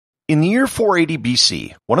In the year 480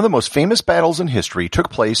 BC, one of the most famous battles in history took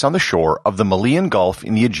place on the shore of the Malian Gulf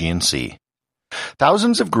in the Aegean Sea.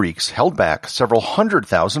 Thousands of Greeks held back several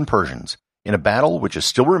 100,000 Persians in a battle which is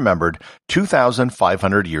still remembered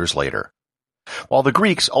 2,500 years later. While the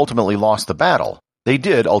Greeks ultimately lost the battle, they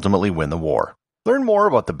did ultimately win the war. Learn more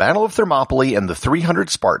about the Battle of Thermopylae and the 300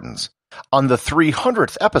 Spartans on the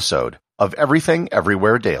 300th episode of Everything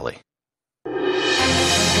Everywhere Daily.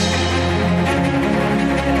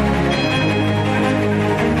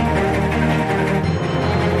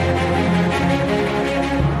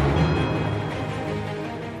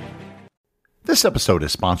 This episode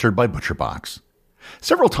is sponsored by ButcherBox.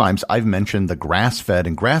 Several times I've mentioned the grass-fed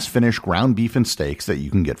and grass-finished ground beef and steaks that you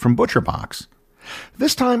can get from ButcherBox.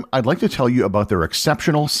 This time, I'd like to tell you about their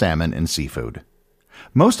exceptional salmon and seafood.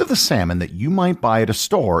 Most of the salmon that you might buy at a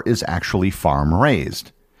store is actually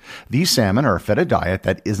farm-raised. These salmon are fed a diet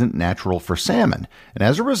that isn't natural for salmon, and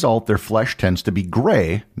as a result, their flesh tends to be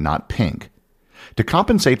gray, not pink. To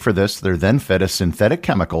compensate for this, they're then fed a synthetic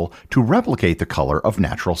chemical to replicate the color of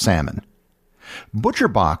natural salmon.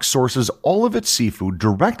 ButcherBox sources all of its seafood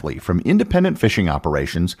directly from independent fishing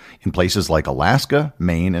operations in places like Alaska,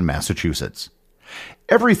 Maine, and Massachusetts.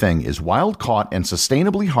 Everything is wild-caught and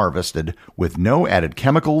sustainably harvested with no added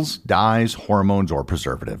chemicals, dyes, hormones, or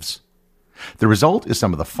preservatives. The result is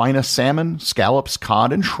some of the finest salmon, scallops,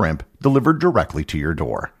 cod, and shrimp delivered directly to your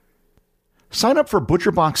door. Sign up for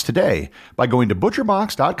ButcherBox today by going to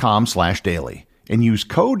butcherbox.com/daily. and use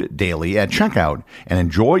code DAILY at checkout and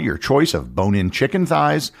enjoy your choice of bone-in chicken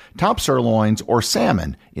thighs, top sirloins, or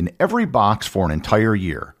salmon in every box for an entire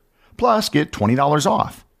year. Plus, get $20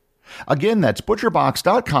 off. Again, that's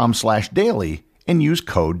butcherbox.com/daily and use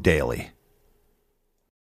code DAILY.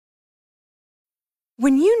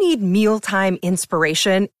 When you need mealtime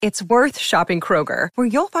inspiration, it's worth shopping Kroger, where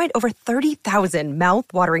you'll find over 30,000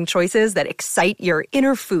 mouth-watering choices that excite your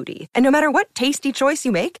inner foodie. And no matter what tasty choice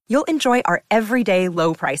you make, you'll enjoy our everyday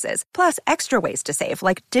low prices, plus extra ways to save,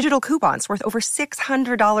 like digital coupons worth over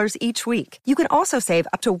 $600 each week. You can also save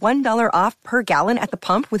up to $1 off per gallon at the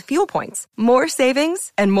pump with fuel points. More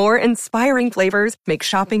savings and more inspiring flavors make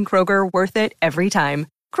shopping Kroger worth it every time.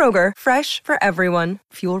 Kroger, fresh for everyone.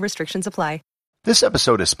 Fuel restrictions apply. This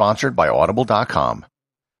episode is sponsored by Audible.com.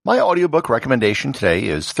 My audiobook recommendation today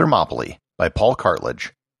is Thermopylae by Paul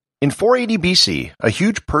Cartledge. In 480 BC, a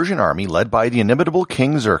huge Persian army led by the inimitable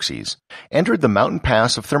King Xerxes entered the mountain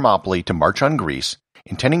pass of Thermopylae to march on Greece,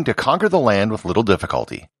 intending to conquer the land with little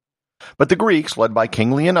difficulty. But the Greeks, led by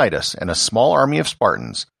King Leonidas and a small army of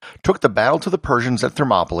Spartans, took the battle to the Persians at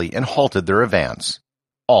Thermopylae and halted their advance.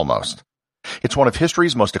 Almost. It's one of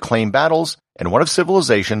history's most acclaimed battles and one of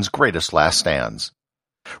civilization's greatest last stands.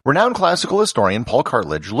 Renowned classical historian Paul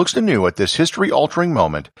Cartledge looks anew at this history-altering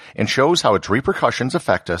moment and shows how its repercussions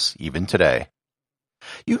affect us even today.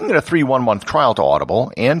 You can get a 3 1-month trial to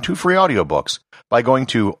Audible and 2 free audiobooks by going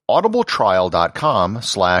to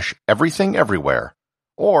audibletrial.com/everythingeverywhere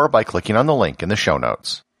or by clicking on the link in the show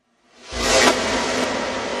notes.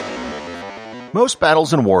 Most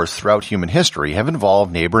battles and wars throughout human history have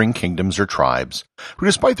involved neighboring kingdoms or tribes, who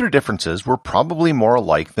despite their differences were probably more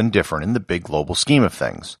alike than different in the big global scheme of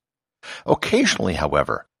things. Occasionally,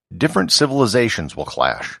 however, different civilizations will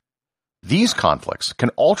clash. These conflicts can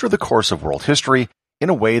alter the course of world history in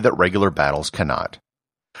a way that regular battles cannot.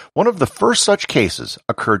 One of the first such cases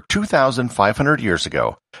occurred 2,500 years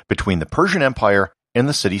ago between the Persian Empire and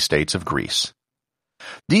the city-states of Greece.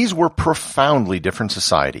 These were profoundly different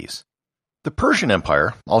societies. The Persian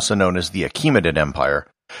Empire, also known as the Achaemenid Empire,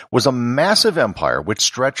 was a massive empire which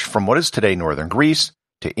stretched from what is today northern Greece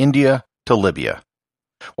to India to Libya.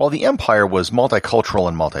 While the empire was multicultural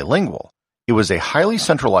and multilingual, it was a highly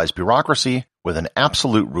centralized bureaucracy with an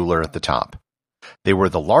absolute ruler at the top. They were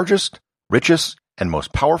the largest, richest, and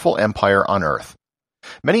most powerful empire on Earth.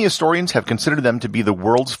 Many historians have considered them to be the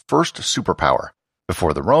world's first superpower,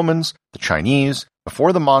 before the Romans, the Chinese,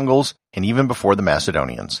 before the Mongols, and even before the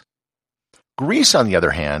Macedonians. Greece, on the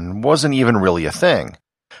other hand, wasn't even really a thing.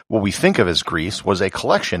 What we think of as Greece was a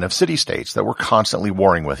collection of city-states that were constantly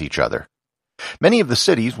warring with each other. Many of the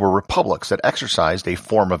cities were republics that exercised a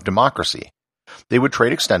form of democracy. They would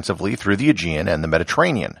trade extensively through the Aegean and the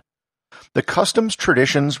Mediterranean. The customs,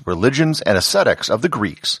 traditions, religions, and ascetics of the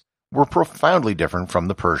Greeks were profoundly different from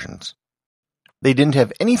the Persians. They didn't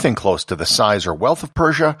have anything close to the size or wealth of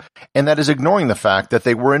Persia, and that is ignoring the fact that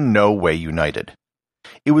they were in no way united.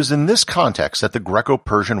 It was in this context that the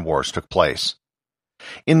Greco-Persian Wars took place.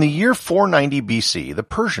 In the year 490 BC, the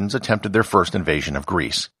Persians attempted their first invasion of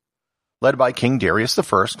Greece. Led by King Darius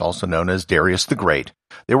I, also known as Darius the Great,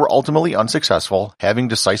 they were ultimately unsuccessful, having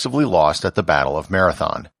decisively lost at the Battle of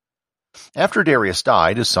Marathon. After Darius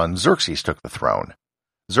died, his son Xerxes took the throne.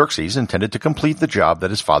 Xerxes intended to complete the job that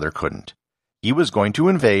his father couldn't. He was going to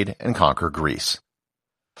invade and conquer Greece.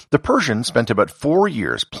 The Persians spent about 4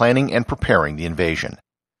 years planning and preparing the invasion.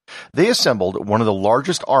 They assembled one of the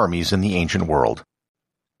largest armies in the ancient world.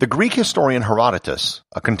 The Greek historian Herodotus,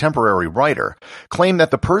 a contemporary writer, claimed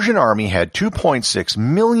that the Persian army had 2.6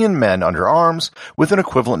 million men under arms with an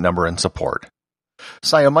equivalent number in support.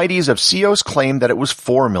 Siomides of Ceos claimed that it was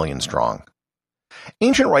 4 million strong.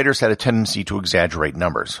 Ancient writers had a tendency to exaggerate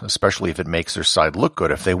numbers, especially if it makes their side look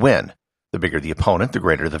good if they win. The bigger the opponent, the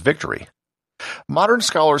greater the victory. Modern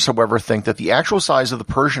scholars, however, think that the actual size of the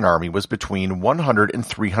Persian army was between 100 and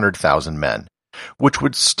 300,000 men, which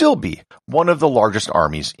would still be one of the largest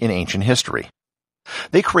armies in ancient history.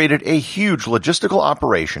 They created a huge logistical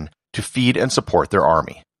operation to feed and support their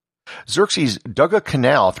army. Xerxes dug a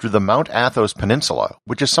canal through the Mount Athos Peninsula,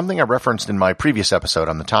 which is something I referenced in my previous episode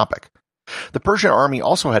on the topic. The Persian army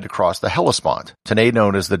also had to cross the Hellespont, today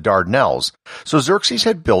known as the Dardanelles, so Xerxes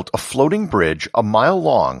had built a floating bridge a mile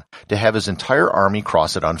long to have his entire army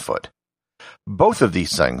cross it on foot. Both of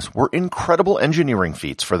these things were incredible engineering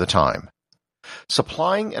feats for the time.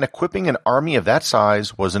 Supplying and equipping an army of that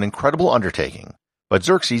size was an incredible undertaking, but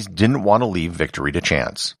Xerxes didn't want to leave victory to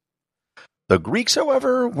chance. The Greeks,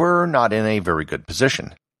 however, were not in a very good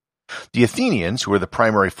position. The Athenians, who were the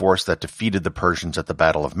primary force that defeated the Persians at the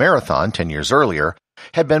Battle of Marathon 10 years earlier,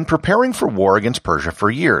 had been preparing for war against Persia for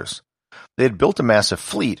years. They had built a massive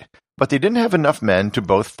fleet, but they didn't have enough men to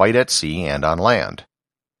both fight at sea and on land.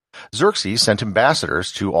 Xerxes sent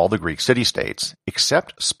ambassadors to all the Greek city-states,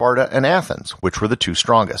 except Sparta and Athens, which were the two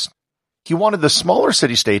strongest. He wanted the smaller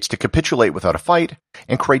city-states to capitulate without a fight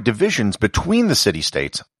and create divisions between the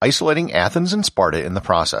city-states, isolating Athens and Sparta in the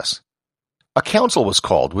process. A council was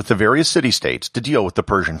called with the various city-states to deal with the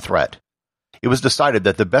Persian threat. It was decided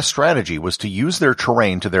that the best strategy was to use their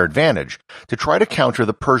terrain to their advantage to try to counter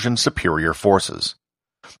the Persian superior forces.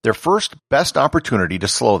 Their first best opportunity to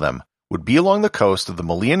slow them would be along the coast of the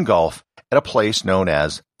Malian Gulf at a place known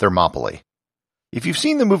as Thermopylae. If you've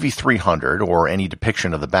seen the movie 300 or any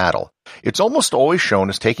depiction of the battle, it's almost always shown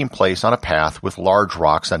as taking place on a path with large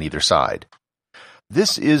rocks on either side.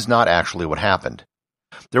 This is not actually what happened.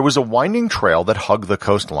 There was a winding trail that hugged the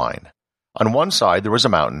coastline. On one side there was a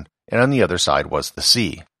mountain, and on the other side was the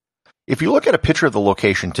sea. If you look at a picture of the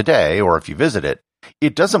location today, or if you visit it,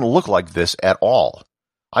 it doesn't look like this at all.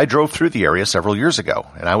 I drove through the area several years ago,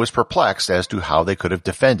 and I was perplexed as to how they could have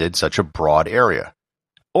defended such a broad area.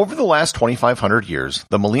 Over the last 2,500 years,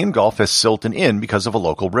 the Malian Gulf has silted in because of a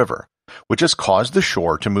local river, which has caused the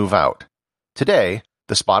shore to move out. Today,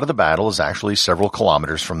 the spot of the battle is actually several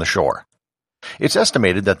kilometers from the shore. It's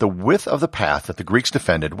estimated that the width of the path that the Greeks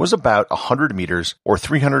defended was about 100 meters or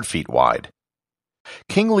 300 feet wide.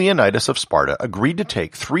 King Leonidas of Sparta agreed to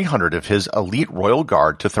take 300 of his elite royal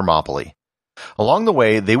guard to Thermopylae. Along the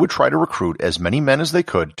way, they would try to recruit as many men as they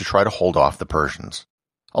could to try to hold off the Persians.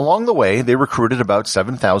 Along the way, they recruited about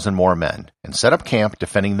 7,000 more men and set up camp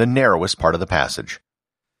defending the narrowest part of the passage.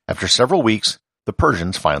 After several weeks, the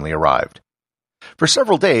Persians finally arrived. For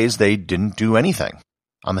several days, they didn't do anything.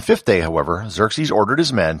 On the 5th day, however, Xerxes ordered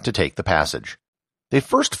his men to take the passage. They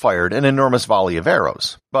first fired an enormous volley of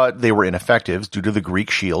arrows, but they were ineffective due to the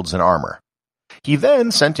Greek shields and armor. He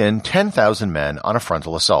then sent in 10,000 men on a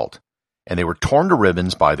frontal assault, and they were torn to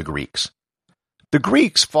ribbons by the Greeks. The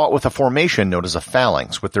Greeks fought with a formation known as a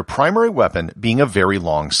phalanx, with their primary weapon being a very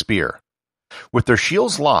long spear. With their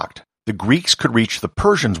shields locked, the Greeks could reach the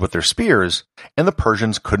Persians with their spears, and the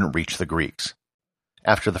Persians couldn't reach the Greeks.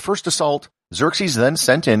 After the first assault, Xerxes then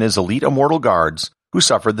sent in his elite immortal guards, who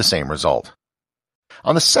suffered the same result.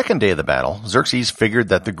 On the second day of the battle, Xerxes figured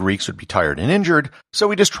that the Greeks would be tired and injured, so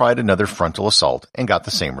he just tried another frontal assault and got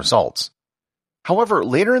the same results. However,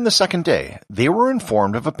 later in the second day, they were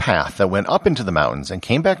informed of a path that went up into the mountains and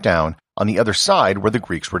came back down on the other side where the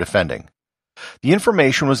Greeks were defending. The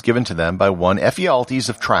information was given to them by one Ephialtes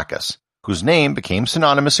of Trachis, whose name became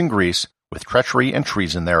synonymous in Greece with treachery and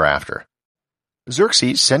treason thereafter.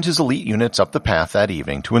 Xerxes sent his elite units up the path that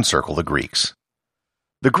evening to encircle the Greeks.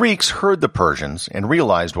 The Greeks heard the Persians and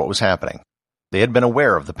realized what was happening. They had been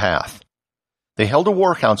aware of the path. They held a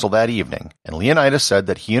war council that evening, and Leonidas said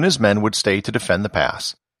that he and his men would stay to defend the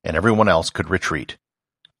pass, and everyone else could retreat.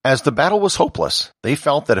 As the battle was hopeless, they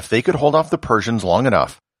felt that if they could hold off the Persians long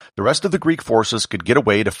enough, the rest of the Greek forces could get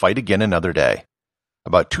away to fight again another day.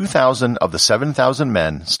 About 2,000 of the 7,000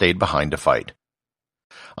 men stayed behind to fight.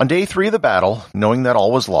 On day 3 of the battle, knowing that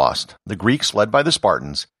all was lost, the Greeks, led by the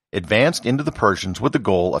Spartans, advanced into the Persians with the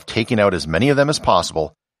goal of taking out as many of them as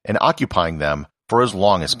possible and occupying them for as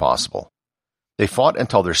long as possible. They fought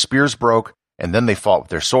until their spears broke, and then they fought with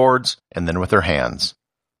their swords, and then with their hands.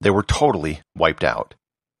 They were totally wiped out.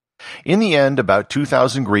 In the end, about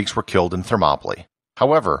 2,000 Greeks were killed in Thermopylae.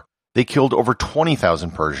 However, they killed over 20,000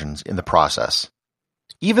 Persians in the process.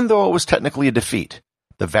 Even though it was technically a defeat,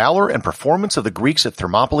 the valor and performance of the Greeks at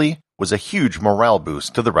Thermopylae was a huge morale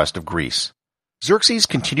boost to the rest of Greece. Xerxes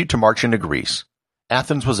continued to march into Greece.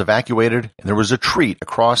 Athens was evacuated, and there was a retreat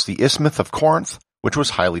across the Isthmus of Corinth, which was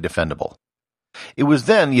highly defendable. It was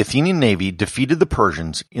then the Athenian navy defeated the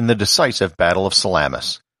Persians in the decisive Battle of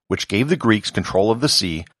Salamis, which gave the Greeks control of the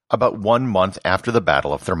sea about 1 month after the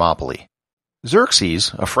Battle of Thermopylae.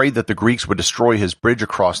 Xerxes, afraid that the Greeks would destroy his bridge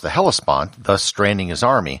across the Hellespont, thus stranding his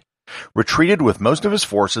army, retreated with most of his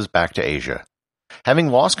forces back to Asia. Having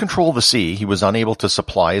lost control of the sea, he was unable to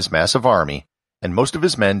supply his massive army, and most of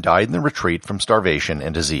his men died in the retreat from starvation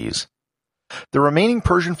and disease. The remaining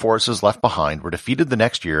Persian forces left behind were defeated the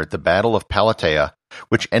next year at the Battle of Plataea,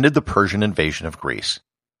 which ended the Persian invasion of Greece.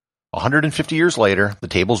 150 years later, the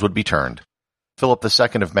tables would be turned. Philip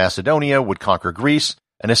II of Macedonia would conquer Greece,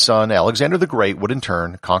 and his son Alexander the Great would in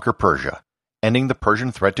turn conquer Persia, ending the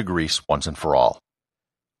Persian threat to Greece once and for all.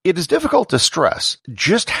 It is difficult to stress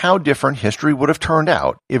just how different history would have turned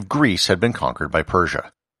out if Greece had been conquered by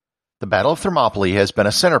Persia. The Battle of Thermopylae has been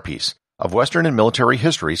a centerpiece of Western and military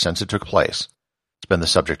history since it took place. It's been the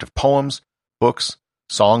subject of poems, books,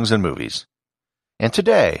 songs, and movies. And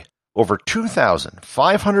today, over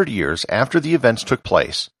 2,500 years after the events took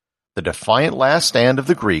place, the defiant last stand of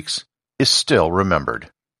the Greeks is still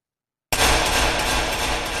remembered.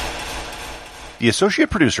 The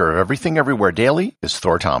associate producer of Everything Everywhere Daily is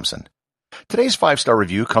Thor Thompson. Today's 5-star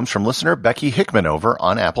review comes from listener Becky Hickman over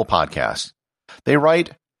on Apple Podcasts. They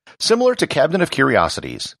write, "Similar to Cabinet of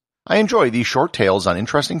Curiosities, I enjoy these short tales on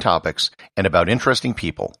interesting topics and about interesting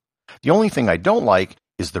people. The only thing I don't like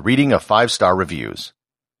is the reading of 5-star reviews."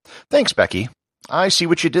 Thanks, Becky. I see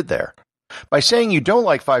what you did there. By saying you don't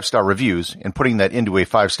like 5-star reviews and putting that into a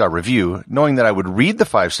 5-star review, knowing that I would read the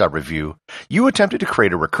 5-star review, you attempted to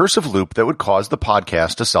create a recursive loop that would cause the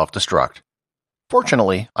podcast to self-destruct.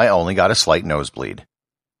 Fortunately, I only got a slight nosebleed.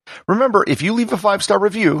 Remember, if you leave a 5-star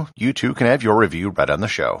review, you too can have your review read on the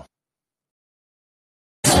show.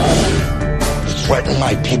 Threaten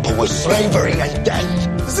my people with slavery and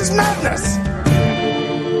death. This is madness!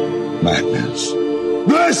 Madness.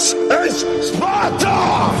 This is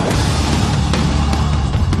Sparta!